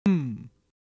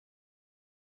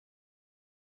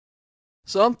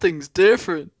Something's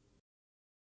different.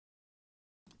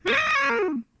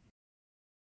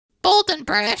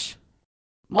 Boldenbresh.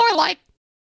 More like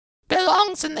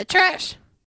belongs in the trash.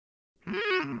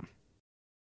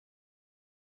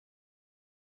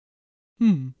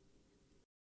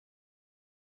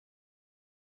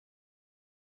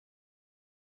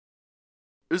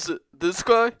 Is it this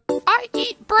guy? I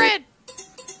eat bread.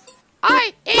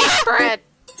 I eat bread.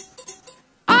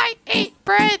 I eat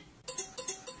bread.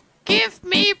 Give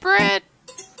me bread.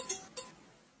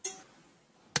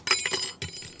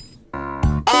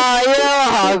 Oh,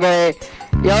 you're hungry.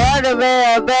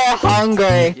 You're a bit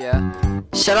hungry. Yeah.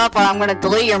 Shut up or I'm gonna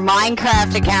delete your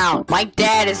Minecraft account. My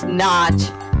dad is not.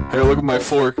 Hey, look at my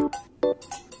fork. You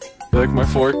like my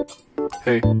fork?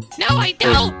 Hey. No, I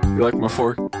don't. You like my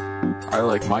fork? I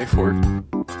like my fork.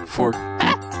 Fork.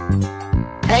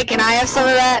 Hey, can I have some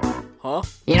of that? Huh?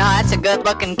 You know, that's a good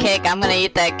looking cake. I'm gonna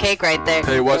eat that cake right there.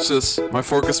 Hey, watch this. My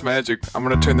fork is magic. I'm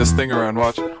gonna turn this thing around.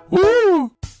 Watch.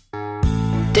 Woo!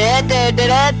 Do it,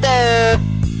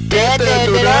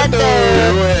 Hellman! Do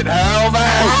it,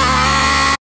 Hellman!